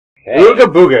Okay. Ooga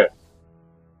booga!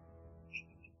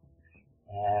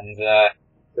 And,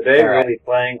 Today Alright. we'll be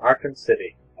playing Arkham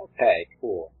City. okay,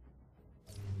 cool.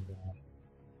 And,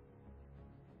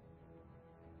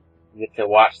 you get to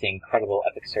watch the incredible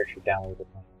epic search for downloadable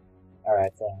content.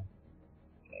 Alright,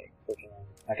 okay, clicking on...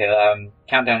 Okay,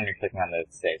 countdown when you're clicking on the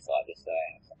save slot, just so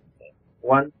I have something to say.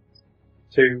 1,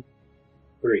 2,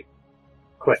 3.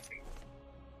 Click.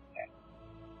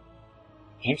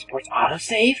 Game supports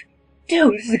autosave?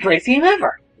 Dude, this is the greatest game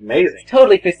ever! Amazing.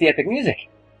 Totally fits the epic music.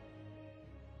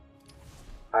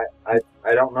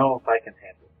 I don't know if I can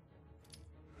handle it.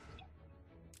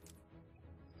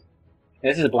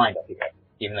 This is a blind copy, right?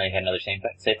 Even though you had another save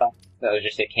file? That was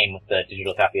just, it came with the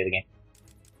digital copy of the game.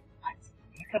 What?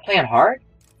 You're gonna play on hard?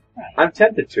 Right. I'm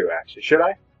tempted to, actually. Should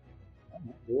I?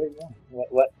 Do what you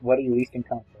want. What are you least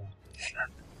uncomfortable with?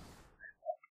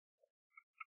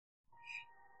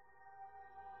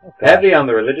 Okay. Heavy on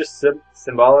the religious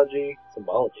symbology.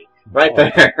 Right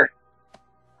there.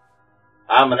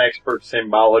 I'm an expert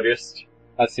symbologist.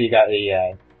 Oh, so you got the,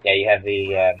 yeah, you have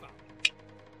the,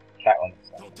 Catwoman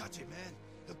stuff. Don't touch it, man.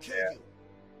 He'll kill Yeah. you.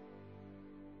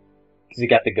 Because you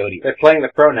got the goatee. They're playing the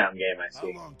pronoun game, I How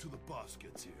see. long till the boss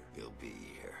gets here? He'll be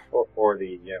here. Or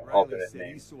the alternate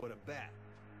name.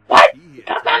 What?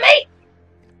 Talk about me?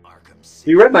 Arkham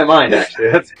City. You read my mind, actually.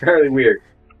 That's fairly weird.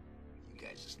 You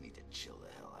guys just need to chill the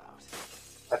hell out.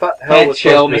 I thought hell Can't was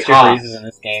chill, supposed to Mr. be Freeze is in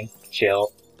this game.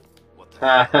 Chill. What the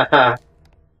Ha ha ha.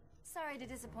 Sorry to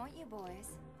disappoint you, boys.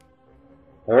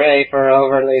 Hooray for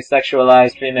overly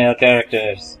sexualized female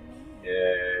characters.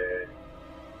 Yeah.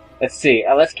 Let's see,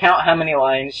 let's count how many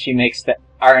lines she makes that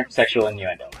aren't sexual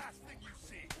innuendo.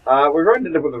 We're going to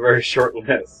end up with a very short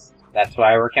list. That's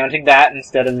why we're counting that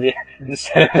instead of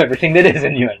everything that is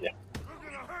innuendo.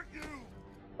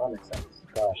 That makes sense.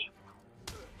 Gosh.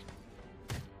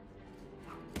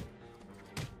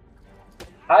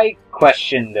 I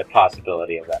question the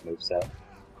possibility of that moveset.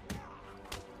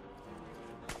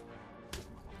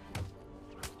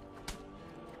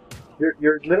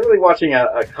 You're literally watching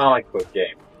a comic book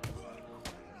game.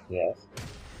 Yes.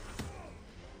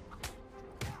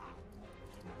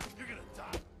 You're gonna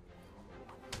die.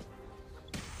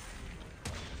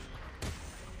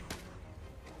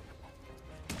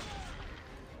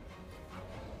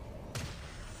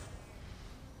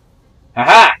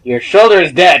 Haha! Your shoulder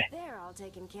is dead! They're all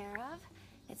taken care of.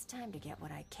 It's time to get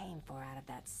what I came for out of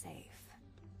that safe.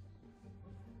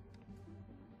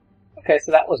 Okay,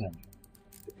 so that wasn't.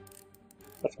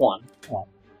 That's one. One.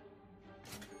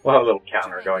 We'll have a little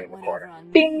counter Try going to in the get corner. one over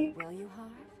on Ding. me, will you,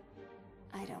 Harv?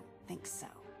 I don't think so.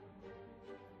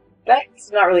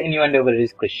 That's not really innuendo, but it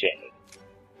is cliche.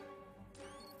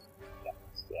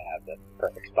 Yeah, have the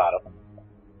perfect spot open.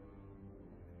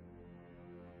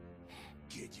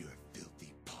 Get your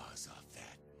filthy paws off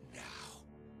that now.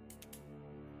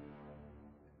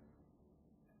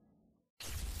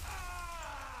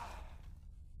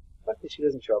 But she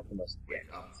doesn't show up for most of the game.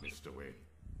 Wake up, Mr. Wayne.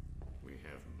 We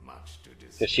have much to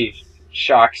discuss. So she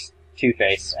shocks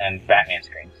Two-Face and Batman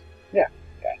screams. Yeah.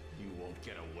 You won't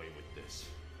get away with this.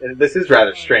 This is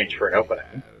rather strange for an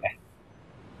opening.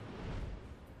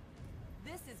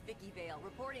 This is Vicky Vale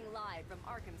reporting live from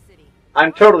Arkham City.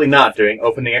 I'm totally not doing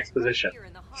opening exposition. Here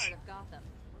in the heart of Gotham.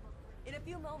 In a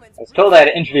few moments, I was told I had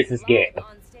to introduce this game. live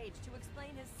on stage to explain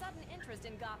his sudden interest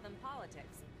in Gotham politics.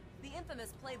 The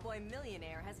infamous Playboy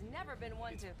millionaire has never been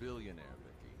one to. Billionaire,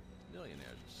 Vicky.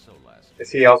 Millionaires are so last.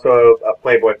 Is he also a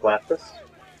Playboy philanthropist?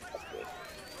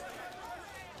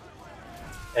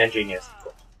 And genius.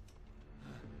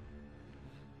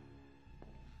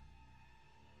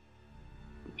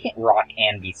 You can't rock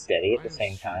and be steady at the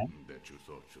same time. That you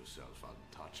thought yourself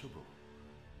untouchable.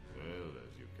 Well,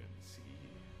 as you can see,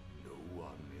 no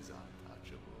one is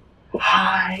untouchable.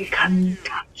 I can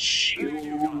touch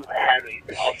you, Harry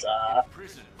Potter.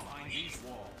 Prison behind these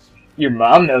walls. Your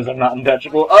mom knows I'm not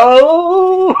untouchable.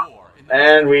 Oh! War in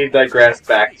And we digress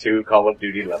back to Call of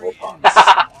Duty level punks.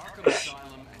 Arkham Asylum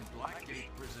and Blackgate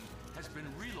Prison has been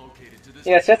relocated to this.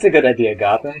 Yes, that's a good idea,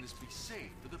 Gotham. This be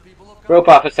safe for the people of Rope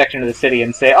off a section of the city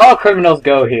and say, all criminals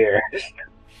go here.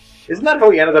 Isn't that how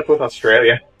we ended up with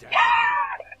Australia?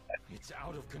 It's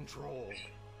out of control.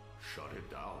 Shut it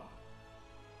down.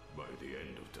 By the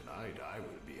end of tonight, I will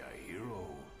be a hero.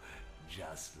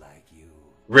 Just like you.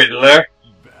 Riddler?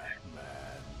 Batman.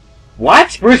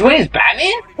 What? Bruce Wayne is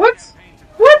Batman? What?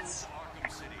 What?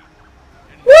 Arkham City.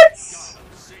 What?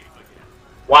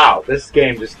 Wow, this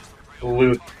game just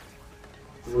blew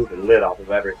the lid off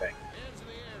of everything.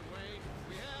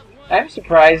 I'm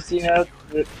surprised, you know,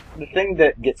 the thing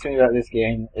that gets me about this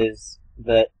game is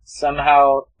that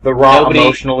somehow The raw nobody-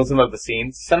 emotionalism of the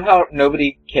scenes. somehow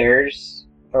nobody cares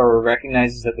or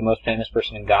recognizes that the most famous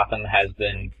person in Gotham has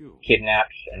been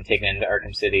kidnapped and taken into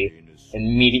Arkham City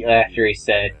immediately after he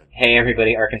said, "Hey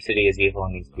everybody, Arkham City is evil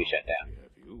and needs to be shut down."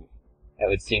 That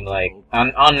would seem like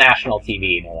on national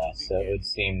TV, no less. So it would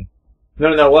seem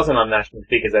No, it wasn't on national TV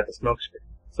because at the smoke screen.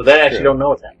 So they actually True. don't know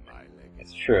what's happening.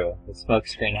 it's true. The smoke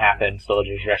screen happened.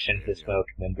 Soldiers rush into the smoke,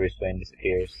 and then Bruce Wayne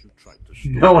disappears.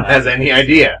 No one has any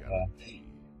idea.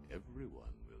 Everyone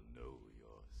will know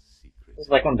your secret. This is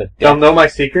like one of the Don't death. know my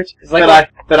secret? It's like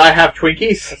that I have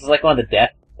Twinkies? This is like one of the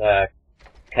death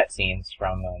cutscenes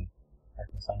from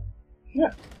Arkham Asylum. Yeah.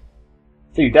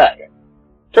 So you died. Right?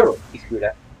 Totally. You screwed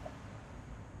up.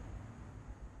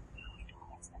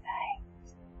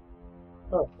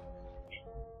 Oh.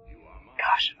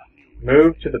 Gosh.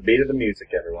 Move to the beat of the music,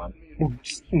 everyone. Oh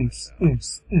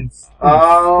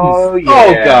Oh, yeah.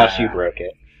 Oh gosh, you broke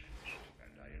it.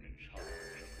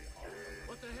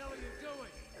 What the hell are you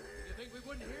doing? Did you think we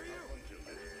wouldn't hear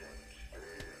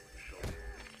you?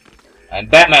 I'm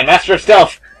Batman, Master of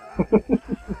Stealth!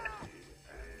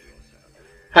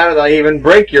 How did I even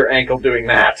break your ankle doing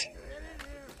that?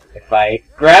 If I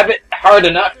grab it hard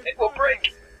enough, it will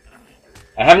break.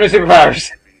 I have no superpowers.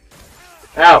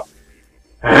 Ow.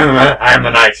 I'm the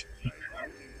knight.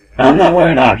 I'm not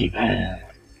wearing hockey pants.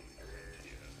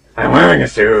 I'm wearing a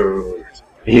suit.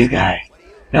 These guys.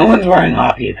 No one's wearing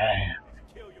hockey pants.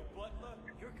 Kill your butler?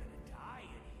 You're gonna die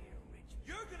in here, Rich.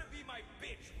 You're gonna be my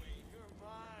bitch, Wayne. You're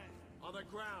mine. On the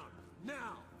ground.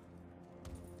 Now.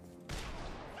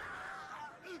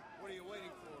 What are you waiting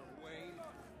for, Wayne?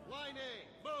 Line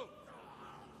A, move.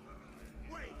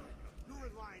 Wait. You're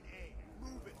in line A.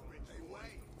 Move it, Rich. Hey,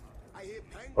 Wayne. I hear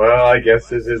penguins. Well, I guess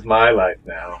this is my life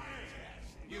now.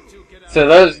 You two get out. So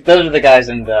those are the guys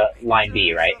in the line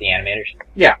B, right? The animators.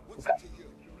 Yeah.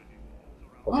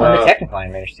 Oh, and the technical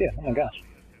animators too. Oh my gosh.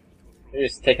 They're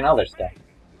just taking all their stuff.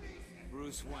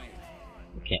 Bruce Wayne.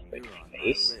 You can't break his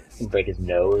face. You can break his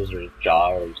nose or his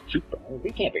jaw or his cheekbone.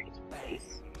 You can't break his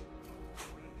face.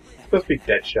 It's supposed to be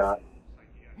Deadshot.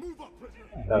 Move up.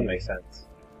 That makes sense.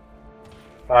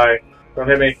 Hi. Don't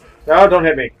hit me. No, don't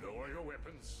hit me. Lower your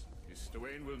weapons. Mr.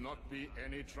 Wayne will not be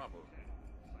any trouble.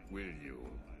 Will you,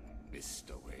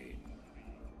 Mr. Wayne?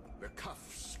 The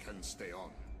cuffs can stay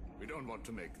on. We don't want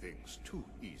to make things too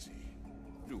easy,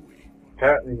 do we?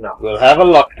 Apparently not. We'll have a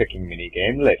lockpicking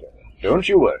minigame later. Don't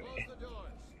you worry.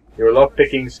 Your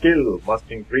lockpicking skill must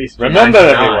increase to Remember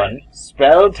 99. everyone,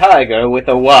 spell tiger with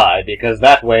a Y because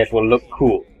that way it will look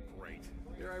cool.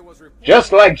 Here I was reporting.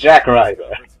 Just like Jack Ryder.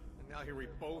 And now here we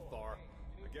both are.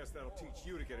 I guess that'll teach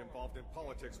you to get involved in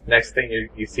politics. Next thing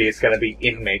you see, it's going to be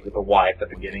inmate with a Y at the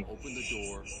beginning. Open the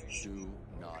door. Do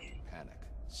not panic.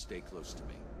 Stay close to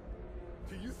me.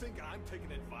 Do you think I'm taking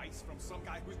advice from some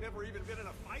guy who's never even been in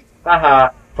a fight? Haha.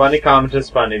 Funny comment is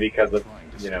funny because of,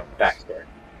 backstory.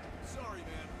 Sorry,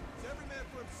 man. It's every man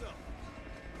for himself.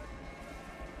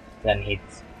 Then he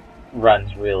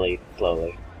runs really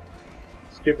slowly.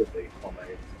 Stupidly. Oh my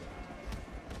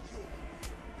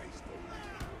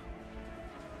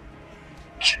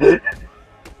goodness.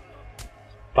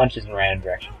 Punches in random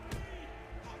direction.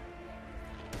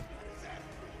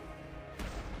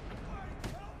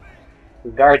 The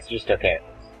guards are just okay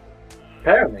with this.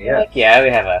 Apparently, They're yeah. like, yeah, we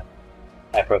have a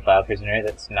high-profile prisoner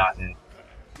that's not in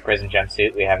prison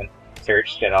jumpsuit. We haven't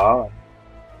searched at all.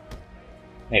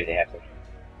 And maybe they have searched.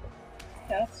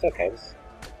 Yeah, it's okay.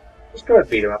 Just go ahead and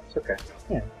beat him up. It's okay.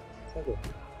 Yeah, it's okay.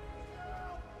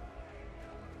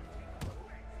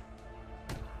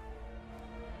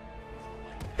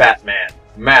 Batman,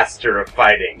 master of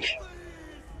fighting.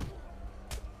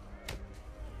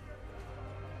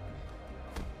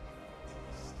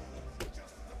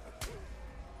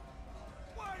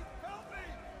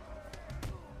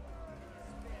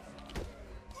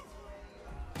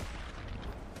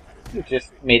 You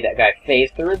just made that guy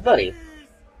phase through his buddy.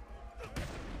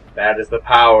 That is the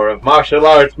power of martial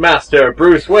arts master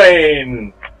Bruce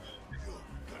Wayne.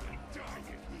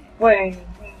 Wayne.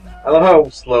 I love how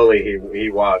slowly he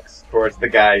walks towards the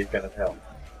guy he's gonna help.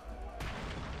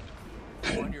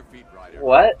 On your feet, Ryder.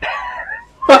 What?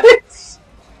 What?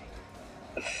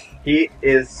 He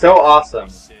is so awesome.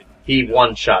 He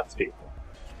one-shots people.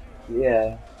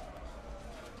 Yeah.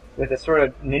 With a sort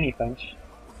of mini punch.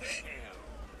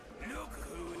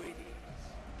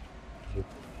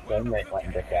 Right,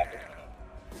 lightning dick after.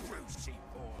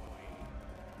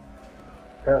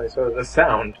 Apparently, so is the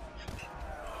sound.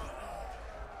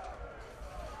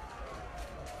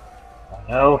 Oh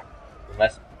no. We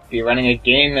must be running a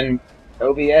game in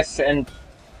OBS and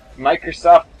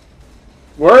Microsoft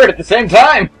Word at the same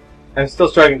time! I'm still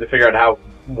struggling to figure out how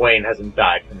Wayne hasn't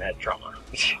died from head trauma.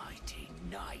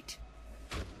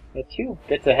 Yeah, 2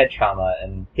 bits of head trauma,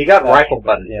 and He got rifle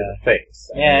butted to the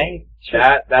face. Yeah, I mean,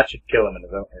 that should kill him in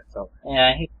his own.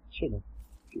 Yeah, he shouldn't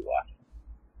be walking.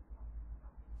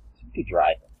 Should be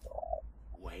driving for a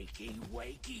while.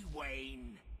 Wakey,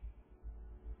 Wayne.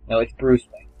 No, it's Bruce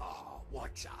Wayne. Oh,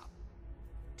 what's up?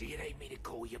 Do you need me to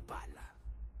call you butler?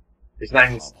 His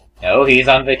name's No, he's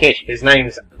on vacation.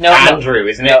 Andrew,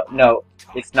 isn't it? No,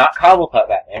 it's not Cobblepot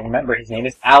Batman. Remember, his name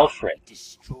is Alfred.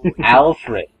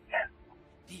 Alfred.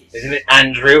 Isn't it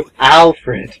Andrew?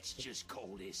 Alfred.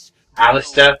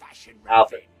 Alistair?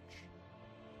 Alfred.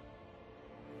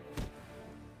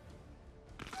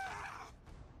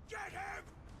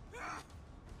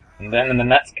 And then in the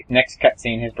next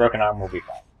cutscene, his broken arm will be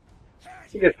fine.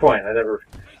 That's a good point. I never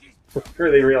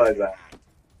really realized that.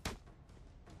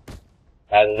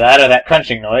 Either that or that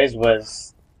crunching noise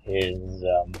was his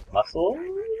muscle.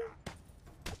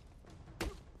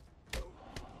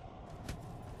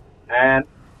 And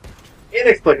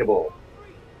inexplicable.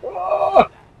 Oh,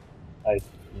 I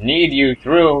need you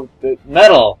through the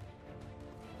metal.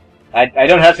 I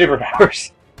don't have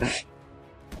superpowers.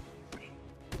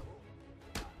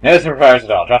 No superpowers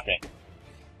at all, trust me.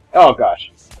 Oh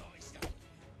gosh.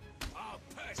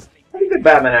 I think that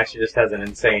Batman actually just has an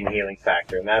insane healing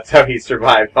factor, and that's how he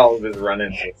survived all of his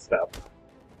run-ins with stuff.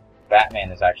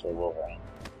 Batman is actually Wolverine.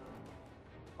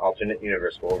 Alternate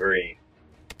universe Wolverine.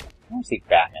 I don't see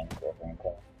Batman as Wolverine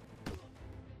play.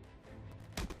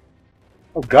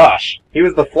 Oh gosh. He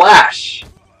was the Flash!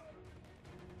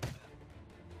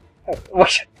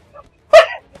 What?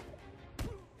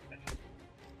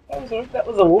 That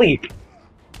was a leap.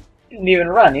 He didn't even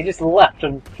run, he just left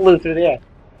and flew through the air.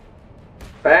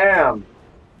 Bam!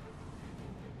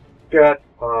 Gut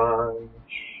punch.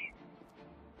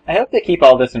 I hope they keep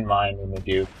all this in mind when they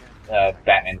do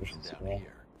Batman vs Superman.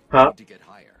 Huh?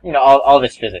 You know, all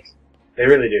this physics. They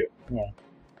really do. Yeah.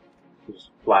 He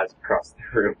just flies across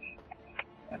the room.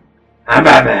 I'm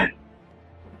Batman!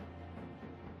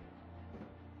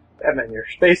 Batman, your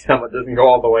space helmet doesn't go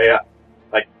all the way up.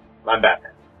 Like, I'm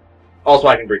Batman. Also,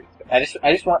 I can breathe. I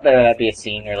just want there to be a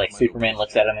scene where, like, Superman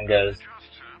looks at him and goes,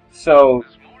 "So,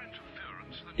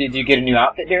 did you get a new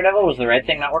outfit, Daredevil? Was the red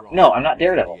thing not working?" "No, I'm not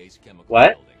Daredevil."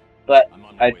 "What?" "But,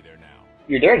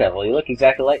 you're Daredevil. You look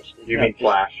exactly like..." You mean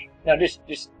Flash?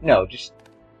 Just,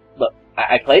 look,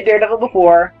 I played Daredevil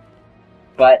before,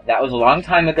 but that was a long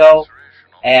time ago,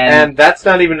 and that's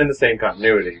not even in the same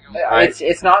continuity.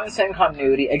 It's not in the same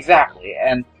continuity, exactly,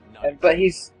 but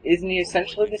isn't he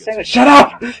essentially the same? Shut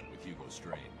up!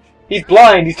 He's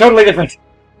blind, he's totally different!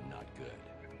 Not good.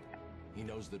 He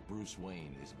knows that Bruce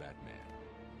Wayne is Batman.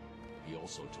 He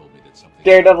also told me that something...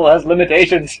 Daredevil has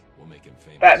limitations. Will make him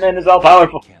famous. Batman is all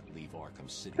powerful. Can't leave Arkham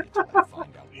City until I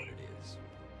find out what it is.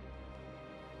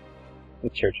 The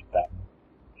Church of Batman.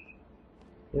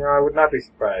 You know, I would not be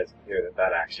surprised to hear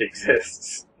that actually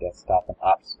exists. Yeah, stop an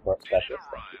ops support specialist.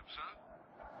 Thank you.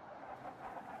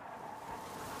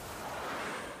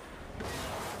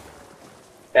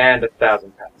 And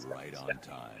 1,000 pounds. Right on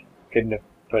time. Couldn't have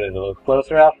put it a little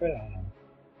closer, Alfred? I don't know.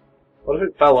 What if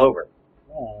it fell over?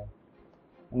 Yeah.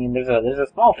 I mean, there's a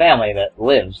small family that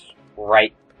lives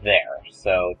right there,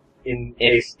 so... In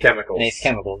Ace Chemicals. In Ace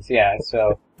Chemicals, yeah,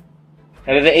 so...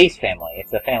 They're the Ace family.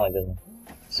 It's a family business.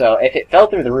 So, if it fell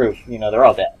through the roof, you know, they're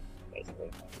all dead,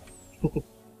 basically.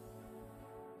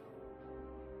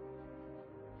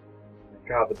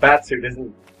 God, the Batsuit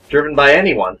isn't driven by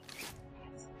anyone.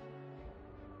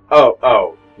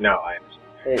 Oh, no, I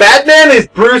understand. Batman is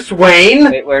Bruce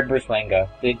Wayne?! Wait, where'd Bruce Wayne go?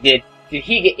 Did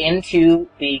he get into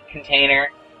the container,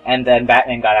 and then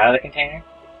Batman got out of the container?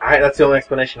 That's the only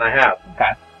explanation I have.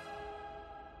 Okay.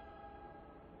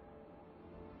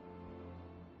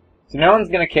 So no one's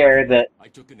gonna care that I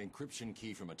took an encryption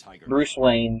key from a tiger. Bruce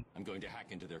Wayne I'm going to hack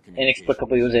into their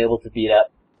inexplicably was able to beat up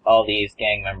all these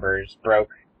gang members,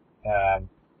 broke, and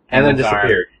then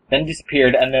disappeared. Then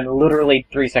disappeared, and then literally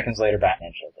 3 seconds later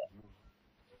Batman showed up.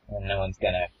 And no one's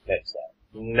gonna fix that.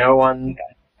 No one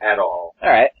at all.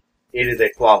 Alright. It is a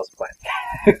flawless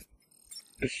plan.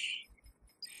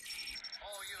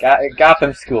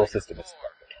 Gotham school system is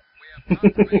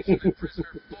perfect.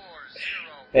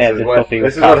 Yeah,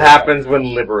 this is what happens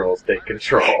when liberals take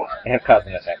control. They have cause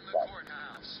and effect.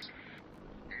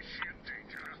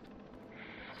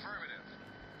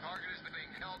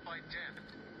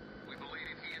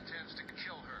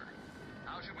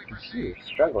 You're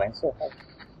struggling so hard.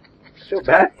 I feel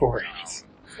bad for it.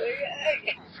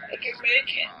 I can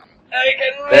make it. I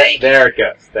can make it. There it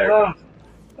goes. There it goes.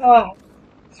 Oh,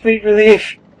 sweet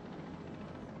relief.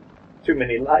 Too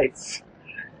many lights.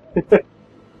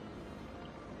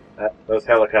 Those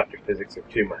helicopter physics are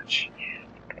too much.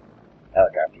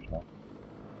 Helicopters, no.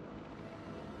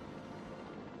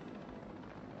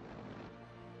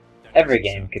 Every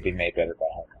game could be made better by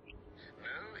helicopters.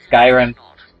 Skyrim,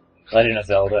 Legend of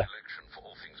Zelda,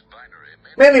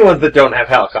 Mainly ones that don't have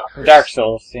helicopters. Dark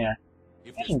Souls, yeah.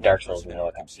 If Imagine there's Dark one Souls person with in Arkham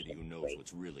helicopters. City who knows Wait.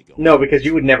 what's really going No, on. because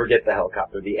you would never get the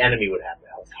helicopter. The enemy would have the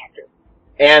helicopter.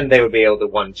 And they would be able to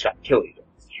one-shot kill you.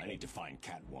 I need to find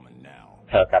Catwoman now.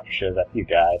 Helicopter shows up, you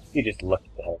died. You just looked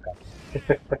at the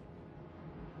helicopter.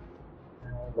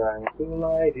 I'm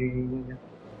gliding.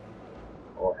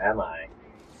 Or am I?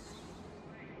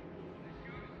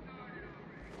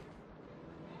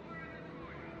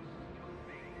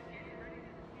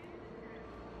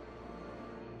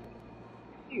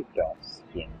 You don't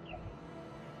skin them.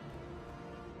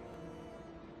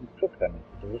 You cook them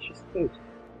into delicious food.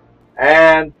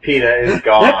 And PETA is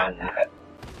gone.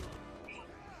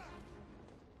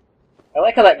 I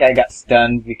like how that guy got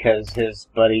stunned because his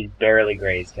buddy barely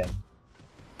grazed him.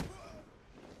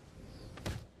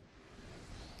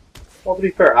 Well, to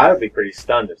be fair, I would be pretty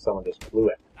stunned if someone just flew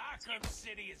it.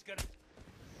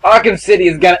 Arkham City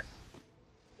is gonna...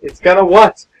 It's gonna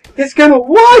what? It's gonna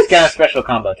what? It's gonna special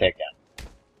combo takedown.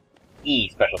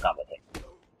 Special combo takedown.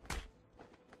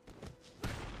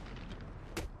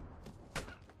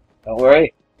 Don't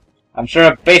worry. I'm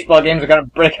sure baseball games are gonna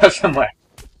break out somewhere.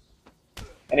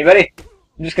 Anybody?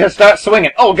 I'm just gonna start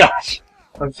swinging. Oh gosh!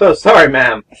 I'm so sorry,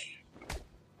 ma'am.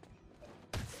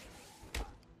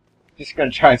 Just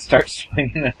gonna try and start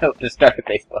swinging and hope to start the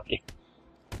baseball game.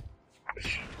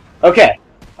 Okay.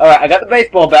 Alright, I got the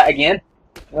baseball bat again.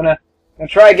 I'm gonna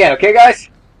try again, okay guys?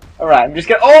 Alright, I'm just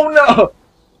gonna... Oh no!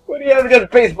 What do you have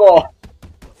against baseball?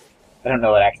 I don't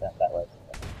know what accent that was.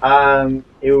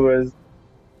 It was...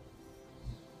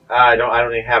 I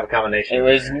don't even have a combination. It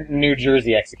was New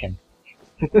Jersey Mexican.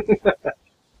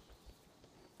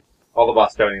 All the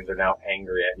Bostonians are now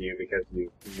angry at you because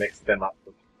you mixed them up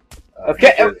with...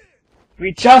 Okay, with-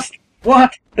 we just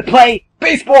want to play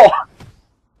baseball!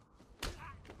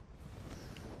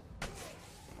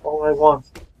 All I want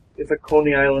is a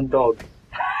Coney Island dog.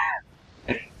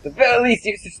 At the very least,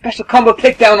 use a special combo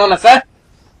takedown on us, huh?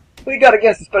 What do you got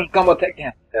against the special combo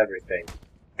takedown? Everything.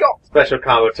 Go! Special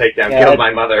combo takedown. Yeah, Killed my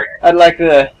mother. I'd like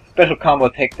the special combo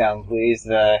takedown, please.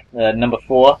 Number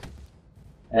 4.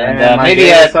 And my maybe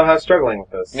game is somehow struggling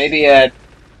with this. maybe a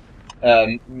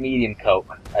medium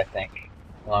Coke, I think,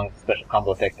 along with the special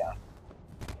combo takedown.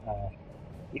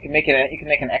 You can make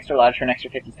an extra large for an extra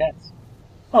 50 cents.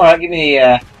 All right, give me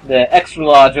the extra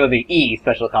large or the E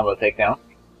special combo takedown,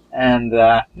 and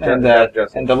the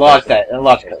large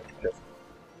Coke.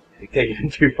 You take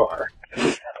it too far.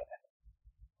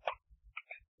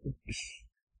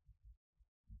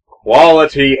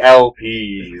 Quality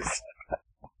LPs.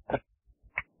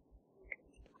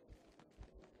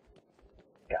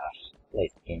 Gosh,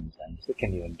 late game time. Still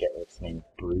can't even get what's named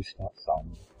Bruce, not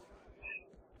Simon.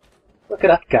 Look it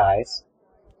up, guys.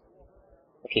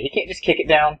 Okay, you can't just kick it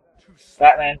down.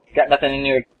 Batman, got nothing in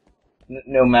your...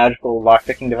 no magical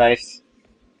lockpicking device?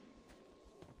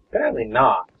 Apparently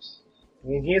not. I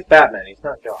mean, he is Batman, he's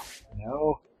not God.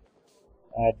 No.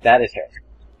 That is Harris.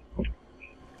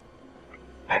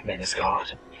 Batman is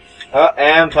God.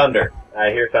 And thunder.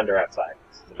 I hear thunder outside.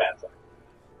 This is a bad sign.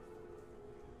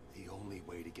 The only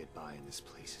way to get by in this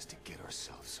place is to get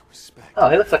ourselves some respect. Oh,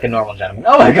 he looks like a normal gentleman.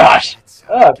 Oh my gosh!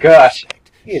 Oh gosh!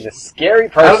 He is a scary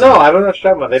person. I don't know what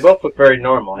you're talking about. They both look very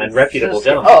normal and reputable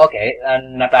gentlemen. Oh, okay.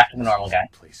 Not back to the normal guy.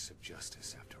 Place of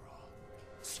justice, after all.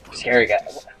 Scary guy.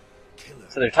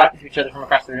 So they're talking to each other from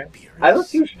across the room? I don't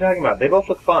see what you're talking about. They both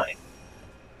look fine.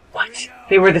 What?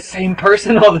 They were the same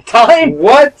person all the time?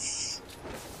 What?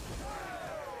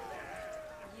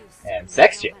 And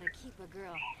sex chick.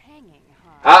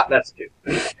 Ah, that's two.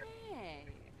 Hey,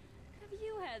 have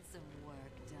you had some work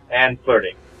done? And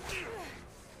flirting.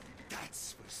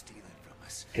 That's what's stealing from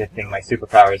us. Good thing my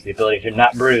superpower is the ability to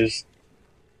not bruise.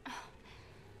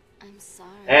 I'm sorry.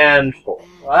 And four.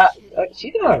 What?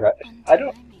 She's doing alright. I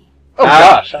don't... Untie me. Oh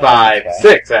gosh! I'm 5, okay.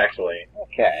 6, actually.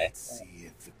 Okay. See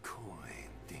if the coin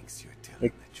thinks you're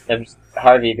telling the truth.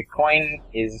 Harvey, the coin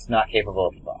is not capable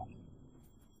of thought.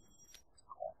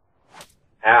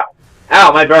 Ow.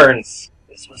 Ow, my burns!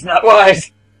 This was not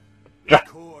wise! The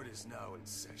court is now in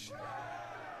session.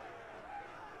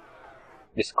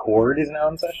 This cord is now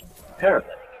in session?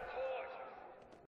 Apparently.